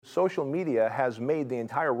social media has made the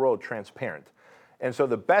entire world transparent. And so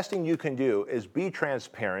the best thing you can do is be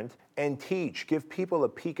transparent and teach, give people a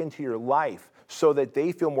peek into your life so that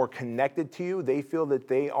they feel more connected to you, they feel that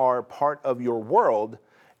they are part of your world,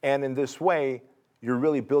 and in this way, you're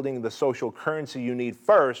really building the social currency you need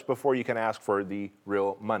first before you can ask for the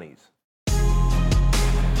real monies.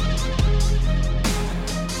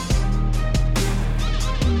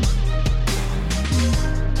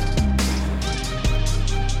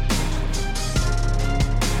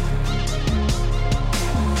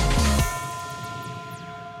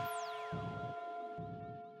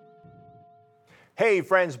 Hey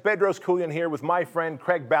friends, Bedros Keuilian here with my friend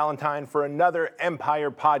Craig Ballantyne for another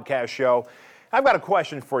Empire Podcast show. I've got a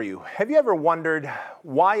question for you. Have you ever wondered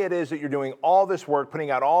why it is that you're doing all this work,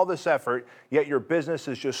 putting out all this effort, yet your business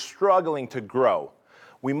is just struggling to grow?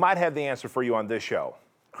 We might have the answer for you on this show.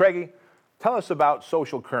 Craigie, tell us about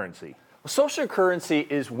social currency. Well, social currency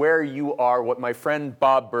is where you are what my friend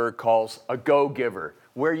Bob Burg calls a go-giver,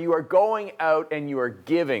 where you are going out and you are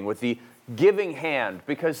giving with the giving hand,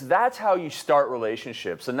 because that's how you start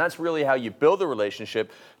relationships, and that's really how you build a relationship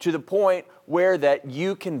to the point where that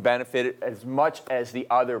you can benefit as much as the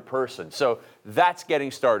other person. So that's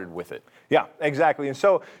getting started with it. Yeah, exactly. And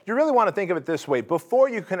so you really want to think of it this way. Before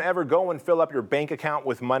you can ever go and fill up your bank account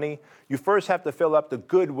with money, you first have to fill up the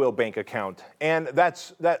Goodwill bank account. And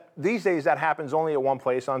these days that happens only at one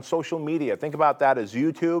place, on social media. Think about that as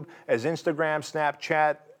YouTube, as Instagram,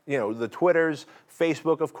 Snapchat, the Twitters,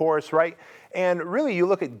 Facebook, of course, right? And really, you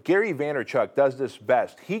look at Gary Vaynerchuk does this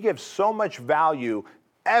best. He gives so much value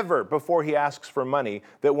ever before he asks for money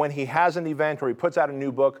that when he has an event or he puts out a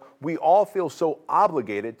new book, we all feel so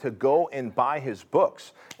obligated to go and buy his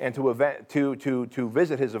books and to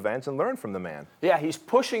visit his events and learn from the man. Yeah, he's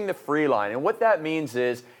pushing the free line. And what that means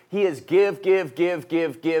is he is give,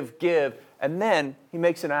 and then he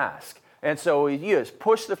makes an ask. And so he just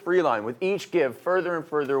push the free line with each give further and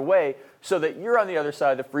further away so that you're on the other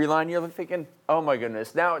side of the free line. You're thinking, oh my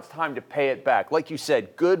goodness, now it's time to pay it back. Like you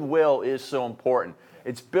said, goodwill is so important.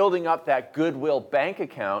 It's building up that Goodwill bank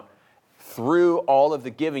account through all of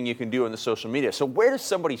the giving you can do on the social media. So where does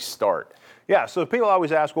somebody start? Yeah, so people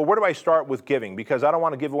always ask, well, where do I start with giving? Because I don't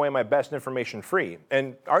want to give away my best information free.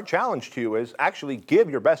 And our challenge to you is actually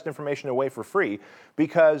give your best information away for free,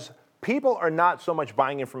 because people are not so much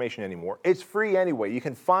buying information anymore. It's free anyway. You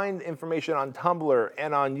can find information on Tumblr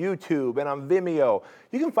and on YouTube and on Vimeo.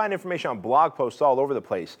 You can find information on blog posts all over the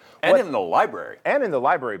place. And in the library. And in the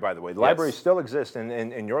library, by the way. The libraries still exist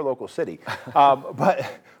in your local city.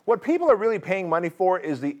 But what people are really paying money for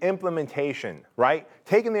is the implementation, right?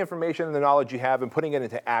 Taking the information and the knowledge you have and putting it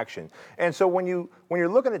into action. And so when you're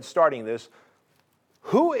looking at starting this,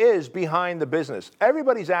 who is behind the business?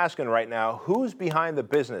 Everybody's asking right now, who's behind the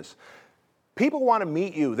business? People want to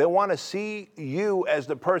meet you. They want to see you as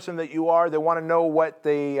the person that you are. They want to know what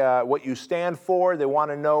you stand for. They want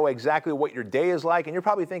to know exactly what your day is like. And you're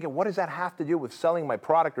probably thinking, what does that have to do with selling my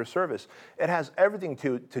product or service? It has everything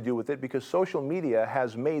to do with it, because social media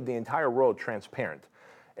has made the entire world transparent.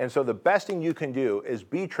 And so the best thing you can do is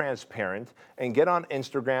be transparent and get on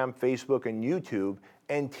Instagram, Facebook, and YouTube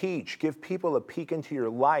and teach. Give people a peek into your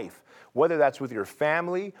life, whether that's with your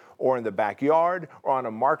family or in the backyard or on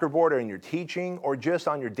a marker board or in your teaching or just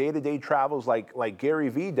on your day-to-day travels like Gary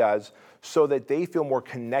Vee does, so that they feel more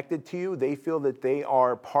connected to you. They feel that they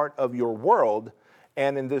are part of your world.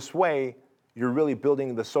 And in this way, you're really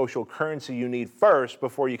building the social currency you need first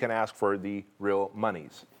before you can ask for the real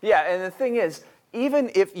monies. Yeah, and the thing is,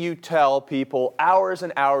 even if you tell people hours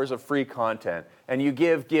and hours of free content and you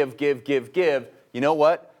give, you know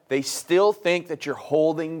what? They still think that you're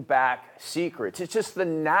holding back secrets. It's just the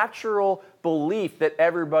natural belief that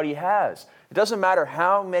everybody has. It doesn't matter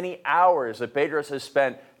how many hours that Bedros has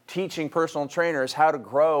spent teaching personal trainers how to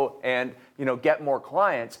grow and get more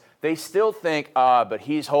clients. They still think, but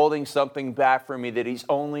he's holding something back from me that he's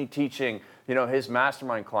only teaching his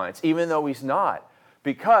mastermind clients, even though he's not.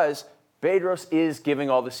 Because Bedros is giving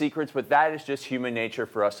all the secrets, but that is just human nature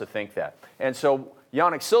for us to think that. And so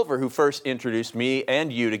Yannick Silver, who first introduced me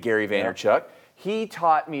and you to Gary Vaynerchuk, he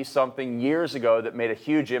taught me something years ago that made a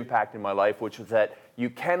huge impact in my life, which was that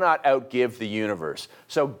you cannot outgive the universe.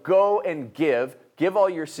 So go and give all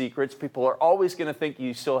your secrets. People are always going to think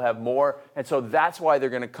you still have more, and so that's why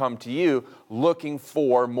they're going to come to you looking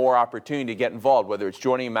for more opportunity to get involved, whether it's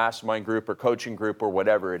joining a mastermind group or coaching group or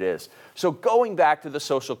whatever it is. So going back to the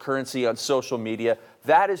social currency on social media,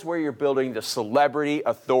 that is where you're building the celebrity,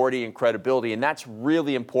 authority, and credibility, and that's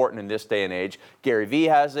really important in this day and age. Gary Vee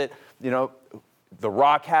has it, The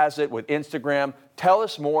Rock has it with Instagram. Tell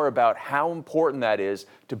us more about how important that is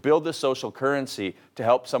to build the social currency to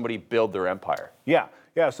help somebody build their empire. Yeah,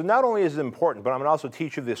 so not only is it important, but I'm going to also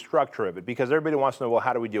teach you the structure of it, because everybody wants to know, well,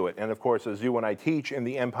 how do we do it? And of course, as you and I teach in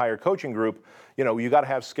the Empire Coaching Group, you got to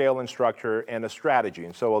have scale and structure and a strategy,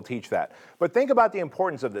 and so we'll teach that. But think about the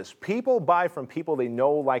importance of this. People buy from people they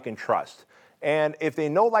know, like, and trust. And if they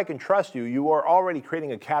know, like, and trust you, you are already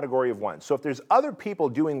creating a category of one. So if there's other people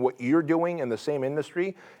doing what you're doing in the same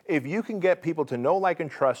industry, if you can get people to know, like,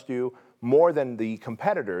 and trust you more than the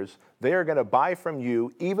competitors, they are going to buy from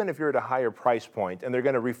you even if you're at a higher price point, and they're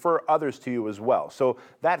going to refer others to you as well. So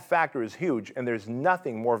that factor is huge, and there's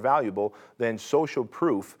nothing more valuable than social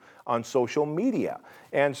proof on social media.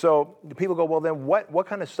 And so people go, well, then what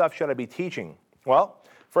kind of stuff should I be teaching? Well,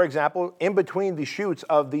 for example, in between the shoots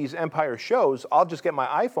of these Empire shows, I'll just get my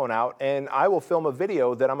iPhone out and I will film a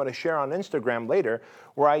video that I'm going to share on Instagram later,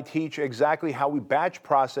 where I teach exactly how we batch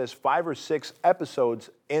process 5 or 6 episodes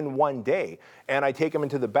in one day. And I take them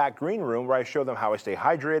into the back green room where I show them how I stay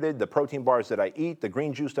hydrated, the protein bars that I eat, the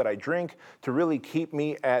green juice that I drink, to really keep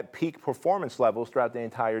me at peak performance levels throughout the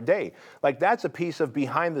entire day. Like, that's a piece of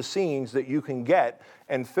behind the scenes that you can get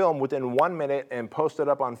and film within 1 minute and post it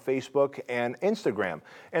up on Facebook and Instagram.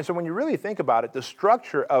 And so when you really think about it, the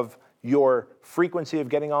structure of your frequency of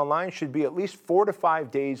getting online should be at least 4 to 5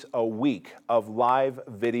 days a week of live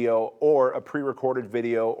video or a pre-recorded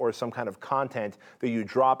video or some kind of content that you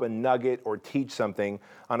drop a nugget or teach something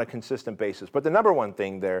on a consistent basis. But the number one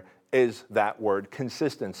thing there is that word,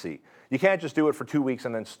 consistency. You can't just do it for 2 weeks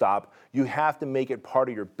and then stop. You have to make it part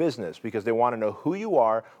of your business, because they want to know who you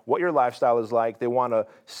are, what your lifestyle is like. They want to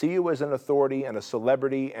see you as an authority and a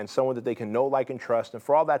celebrity and someone that they can know, like, and trust. And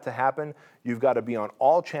for all that to happen, you've got to be on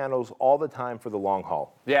all channels all the time for the long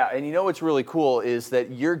haul. Yeah, and you know what's really cool is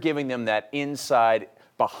that you're giving them that inside,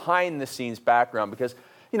 behind the scenes background, because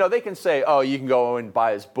they can say, oh, you can go and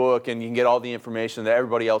buy his book and you can get all the information that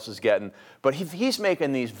everybody else is getting. But he's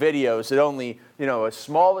making these videos that only, a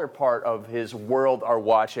smaller part of his world are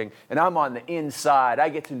watching. And I'm on the inside. I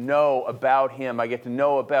get to know about him. I get to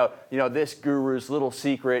know about, this guru's little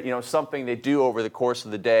secret, something they do over the course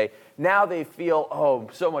of the day. Now they feel, oh,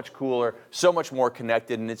 so much cooler, so much more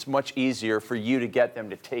connected, and it's much easier for you to get them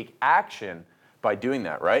to take action by doing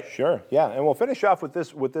that, right? Sure, yeah. And we'll finish off with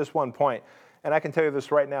this one point. And I can tell you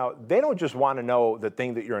this right now, they don't just want to know the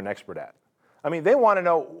thing that you're an expert at. I mean, they want to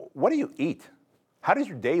know, what do you eat? How does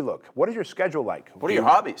your day look? What is your schedule like? What are your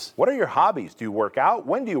hobbies? What are your hobbies? Do you work out?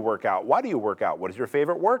 When do you work out? Why do you work out? What is your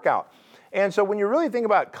favorite workout? And so when you really think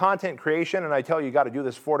about content creation, and I tell you, you got to do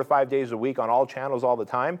this 4 to 5 days a week on all channels all the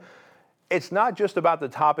time, it's not just about the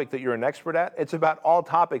topic that you're an expert at. It's about all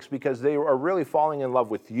topics, because they are really falling in love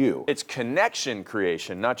with you. It's connection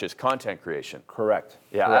creation, not just content creation. Correct.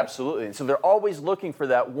 Yeah, Correct. Absolutely. And so they're always looking for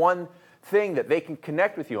that one thing that they can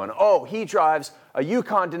connect with you on. Oh, he drives a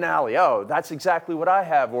Yukon Denali. Oh, that's exactly what I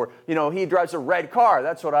have. Or, he drives a red car.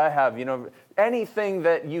 That's what I have. Anything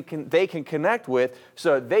that they can connect with,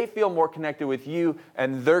 so they feel more connected with you,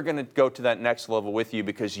 and they're going to go to that next level with you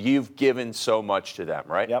because you've given so much to them,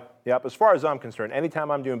 right? Yep. As far as I'm concerned,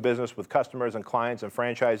 anytime I'm doing business with customers and clients and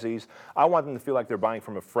franchisees, I want them to feel like they're buying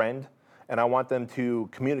from a friend, and I want them to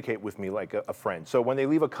communicate with me like a friend. So when they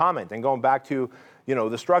leave a comment, and going back to,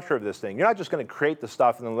 the structure of this thing, you're not just going to create the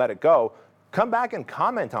stuff and then let it go. Come back and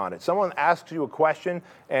comment on it. Someone asks you a question,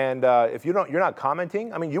 and if you're not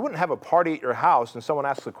commenting, I mean, you wouldn't have a party at your house and someone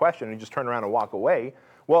asks a question and you just turn around and walk away.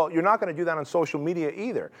 Well, you're not going to do that on social media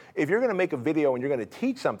either. If you're going to make a video and you're going to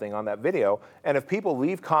teach something on that video, and if people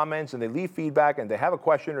leave comments and they leave feedback and they have a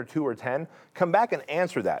question or 2 or 10, come back and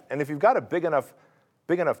answer that. And if you've got a big enough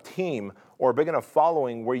team or a big enough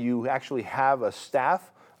following where you actually have a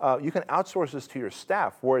staff, you can outsource this to your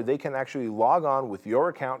staff, where they can actually log on with your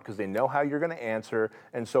account because they know how you're going to answer.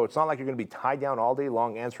 And so it's not like you're going to be tied down all day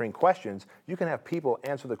long answering questions. You can have people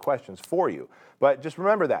answer the questions for you. But just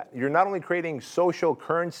remember that. You're not only creating social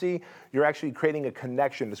currency, you're actually creating a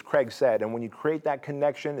connection, as Craig said. And when you create that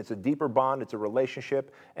connection, it's a deeper bond, it's a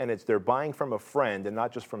relationship, and they're buying from a friend and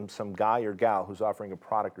not just from some guy or gal who's offering a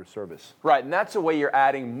product or service. Right, and that's the way you're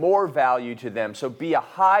adding more value to them. So be a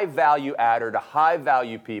high value adder to high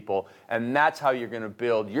value people, and that's how you're going to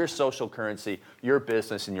build your social currency, your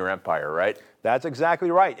business, and your empire, right? That's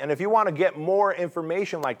exactly right. And if you want to get more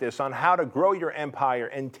information like this on how to grow your empire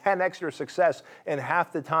and 10x your success in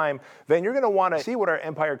half the time, then you're going to want to see what our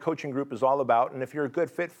Empire Coaching Group is all about. And if you're a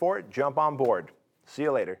good fit for it, jump on board. See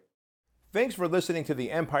you later. Thanks for listening to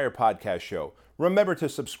the Empire Podcast Show. Remember to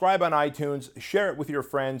subscribe on iTunes, share it with your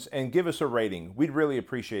friends, and give us a rating. We'd really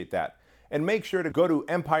appreciate that. And make sure to go to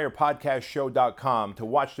EmpirePodcastShow.com to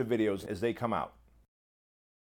watch the videos as they come out.